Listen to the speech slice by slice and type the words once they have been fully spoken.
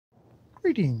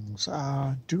Greetings.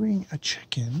 Doing a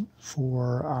check-in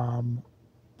for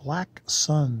Blck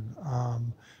Sn,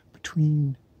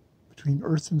 between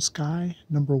Earth and Sky,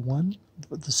 #1,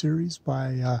 the series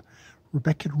by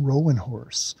Rebecca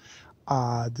Rowanhorse.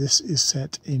 This is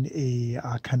set in a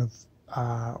kind of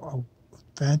a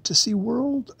fantasy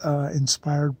world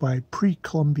inspired by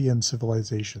pre-Columbian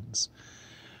civilizations.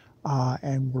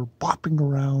 And we're bopping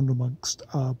around amongst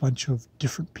a bunch of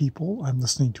different people. I'm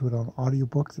listening to it on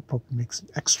audiobook. That probably makes it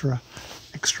extra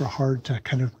hard to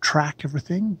kind of track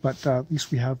everything, but at least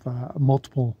we have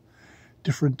multiple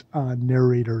different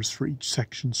narrators for each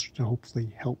section to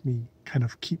hopefully help me kind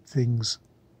of keep things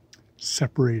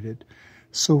separated.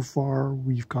 So far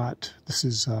we've got, this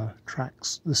is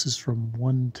tracks, this is from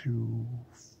 1 to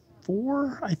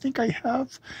 4, I think I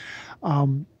have.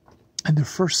 And the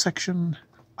first section,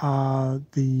 a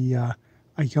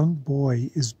young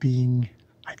boy is being,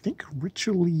 I think,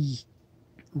 ritually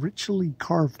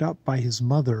carved up by his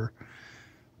mother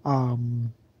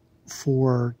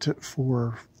for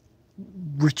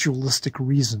ritualistic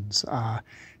reasons.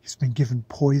 He's been given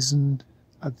poison.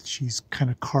 She's kind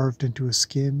of carved into his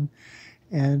skin,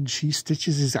 and she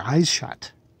stitches his eyes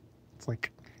shut. It's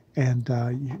like, and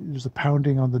there's a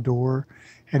pounding on the door,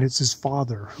 and it's his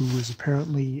father, who is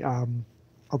apparently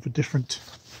of a different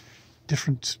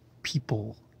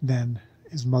people than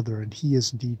his mother, and he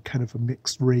is indeed kind of a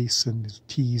mixed race and is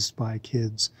teased by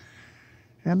kids.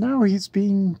 And now he's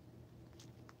being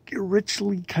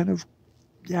ritually kind of,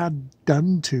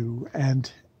 done to,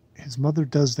 and his mother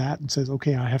does that and says,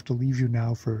 okay, I have to leave you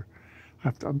now I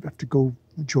have to go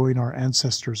join our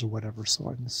ancestors or whatever. So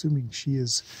I'm assuming she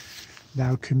is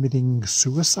now committing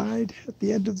suicide at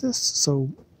the end of this.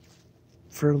 So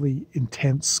fairly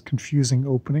intense, confusing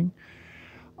opening.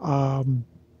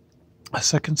 A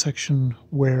second section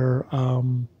where a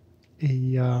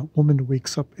woman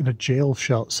wakes up in a jail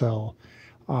cell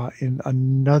in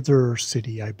another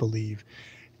city, I believe.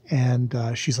 And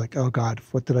she's like, oh God,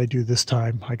 what did I do this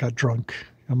time? I got drunk.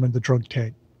 I'm in the drunk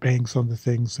tank. Bangs on the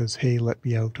thing, says, hey, let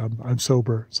me out. I'm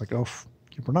sober. It's like, oh,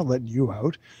 we're not letting you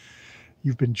out.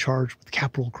 You've been charged with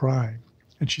capital crime.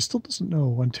 And she still doesn't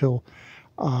know until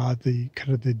the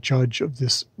judge of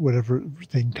this whatever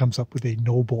thing comes up with a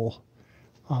noble,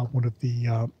 one of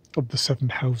the 7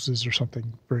 houses or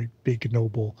something, very big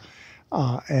noble,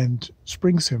 and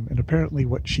springs him. And apparently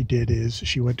what she did is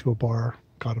she went to a bar,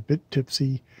 got a bit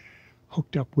tipsy,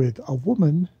 hooked up with a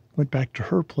woman, went back to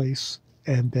her place,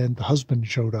 and then the husband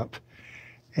showed up,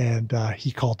 and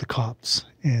he called the cops.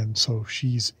 And so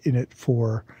she's in it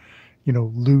for,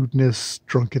 lewdness,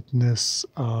 drunkenness,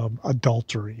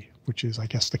 adultery, which is, I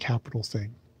guess, the capital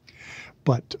thing.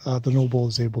 But the noble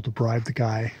is able to bribe the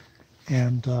guy,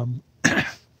 and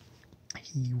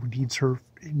he needs her.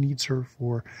 He needs her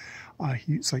for.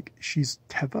 He's like, she's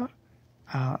Teva,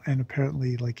 and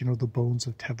apparently, the bones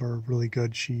of Teva are really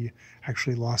good. She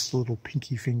actually lost a little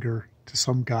pinky finger to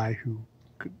some guy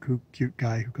cute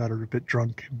guy who got her a bit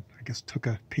drunk and I guess took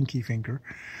a pinky finger.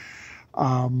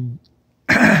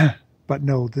 But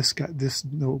no, this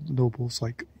noble's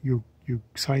like, you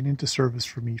sign into service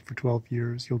for me for 12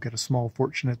 years. You'll get a small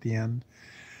fortune at the end,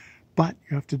 but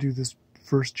you have to do this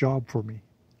first job for me.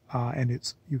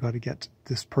 And you got to get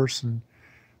this person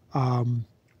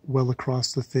well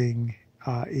across the thing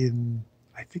in,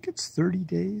 I think it's 30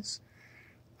 days,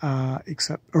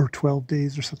 or 12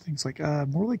 days or something. It's like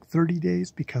more like 30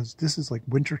 days, because this is like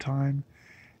winter time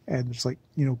and there's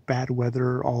bad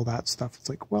weather, all that stuff. It's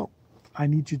like, well, I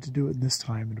need you to do it in this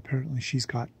time. And apparently she's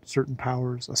got certain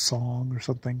powers, a song or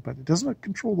something, but it doesn't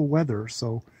control the weather,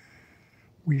 so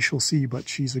we shall see. But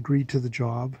she's agreed to the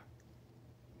job,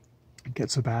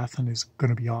 gets a bath, and is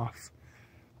going to be off.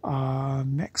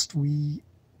 Next we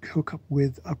hook up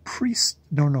with a priest.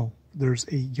 No, there's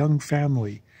a young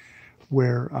family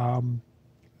where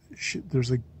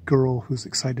there's a girl who's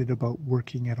excited about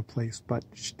working at a place, but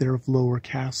they're of lower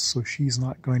caste, so she's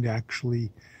not going to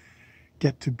actually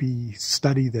get to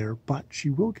study there, but she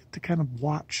will get to kind of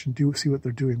watch and see what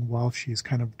they're doing while she's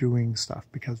kind of doing stuff,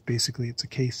 because basically it's a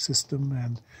case system,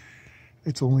 and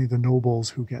it's only the nobles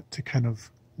who get to kind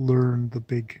of learn the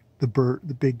big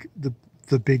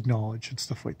knowledge and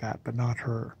stuff like that, but not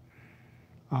her.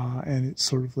 And it's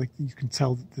sort of like, you can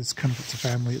tell that it's a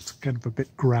family. It's kind of a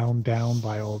bit ground down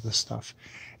by all this stuff.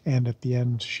 And at the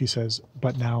end, she says,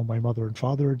 but now my mother and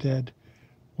father are dead.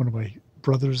 One of my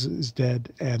brothers is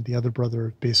dead, and the other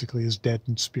brother basically is dead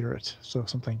in spirit. So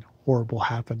something horrible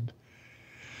happened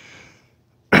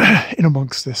in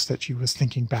amongst this that she was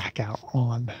thinking back out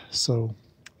on. So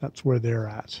that's where they're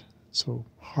at. So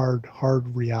hard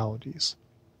realities.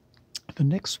 The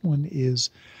next one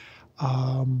is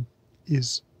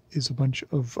is a bunch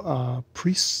of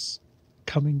priests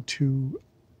coming to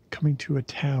a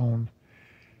town,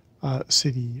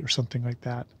 city or something like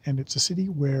that, and it's a city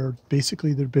where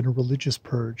basically there'd been a religious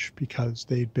purge because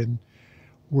they'd been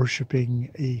worshiping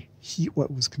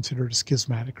what was considered a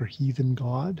schismatic or heathen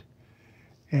god.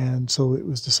 And so it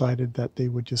was decided that they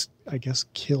would just, I guess,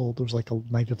 kill. There was like a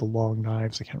Night of the Long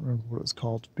Knives. I can't remember what it was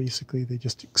called. Basically, they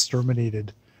just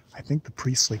exterminated, I think, the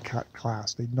priestly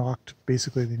class. They knocked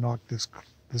this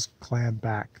clan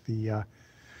back. The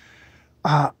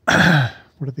what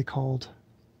are they called?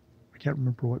 I can't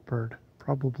remember what bird.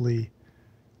 Probably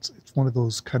it's one of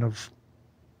those kind of,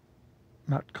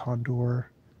 not condor.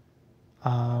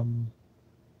 Damn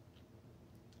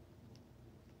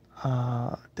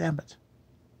it.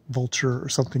 Vulture or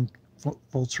something,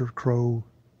 vulture, crow,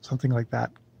 something like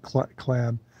that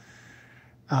clan.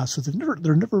 So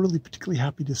they're never really particularly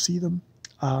happy to see them.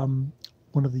 One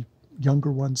of the younger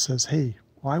ones says, "Hey,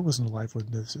 well, I wasn't alive when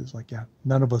this is." Like, yeah,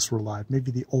 none of us were alive. Maybe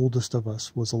the oldest of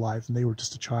us was alive, and they were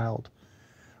just a child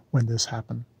when this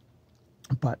happened.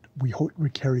 But we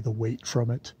carry the weight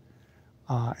from it,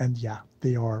 and yeah,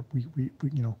 they are. We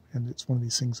and it's one of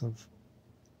these things of.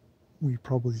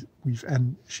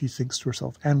 And she thinks to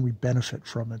herself, and we benefit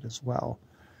from it as well.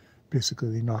 Basically,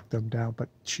 they knock them down, but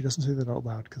she doesn't say that out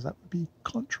loud because that would be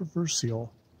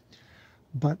controversial.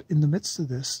 But in the midst of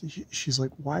this, she's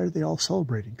like, why are they all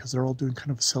celebrating? Because they're all doing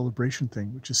kind of a celebration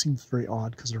thing, which just seems very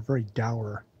odd because they're very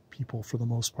dour people for the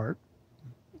most part,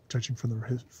 judging from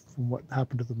what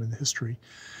happened to them in history.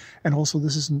 And also,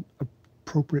 this isn't an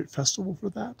appropriate festival for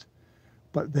that.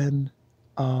 But then,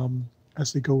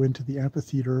 as they go into the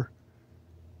amphitheater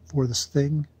for this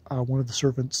thing, one of the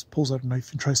servants pulls out a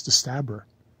knife and tries to stab her,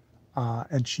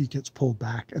 and she gets pulled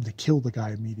back, and they kill the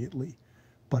guy immediately.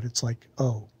 But it's like,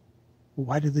 oh,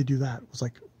 why did they do that? It was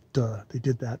like, duh, they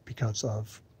did that because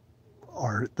of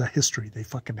the history. They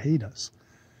fucking hate us.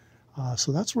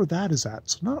 So that's where that is at.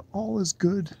 So not all is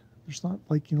good. There's not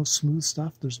like, smooth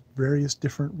stuff. There's various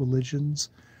different religions.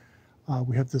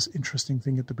 We have this interesting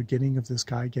thing at the beginning of this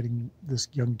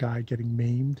young guy getting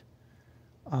maimed.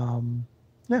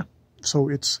 Yeah, so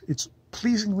it's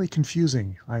pleasingly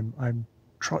confusing. I'm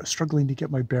struggling to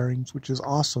get my bearings, which is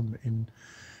awesome in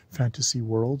fantasy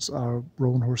worlds.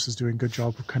 Rowan Horse is doing a good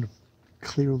job of kind of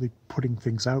clearly putting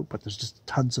things out, but there's just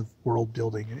tons of world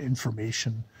building and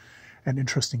information and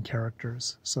interesting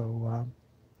characters. So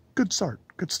good start.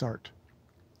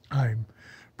 I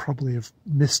probably have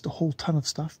missed a whole ton of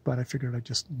stuff, but I figured I'd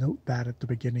just note that at the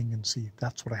beginning and see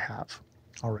that's what I have.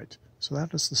 All right, so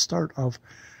that is the start of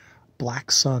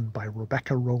Blck Sn by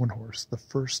Rebecca Rowanhorse, the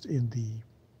first in the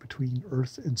Between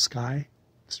Earth and Sky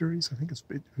series. I think it's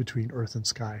Between Earth and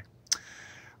Sky.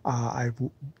 I've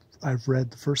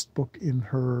read the first book in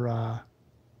her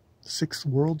Sixth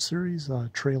World series,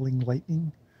 Trailing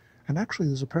Lightning, and actually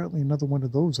there's apparently another one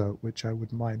of those out, which I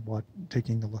wouldn't mind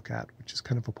taking a look at, which is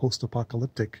kind of a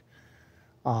post-apocalyptic,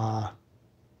 kind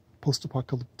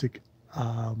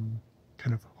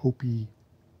of Hopi,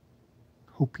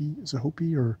 is it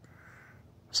Hopi or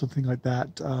something like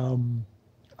that,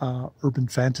 urban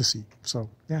fantasy. So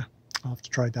yeah, I'll have to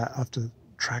try that. I'll have to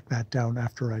track that down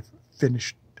after I've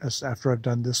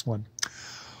done this one.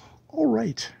 All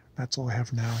right, that's all I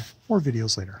have now. More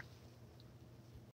videos later.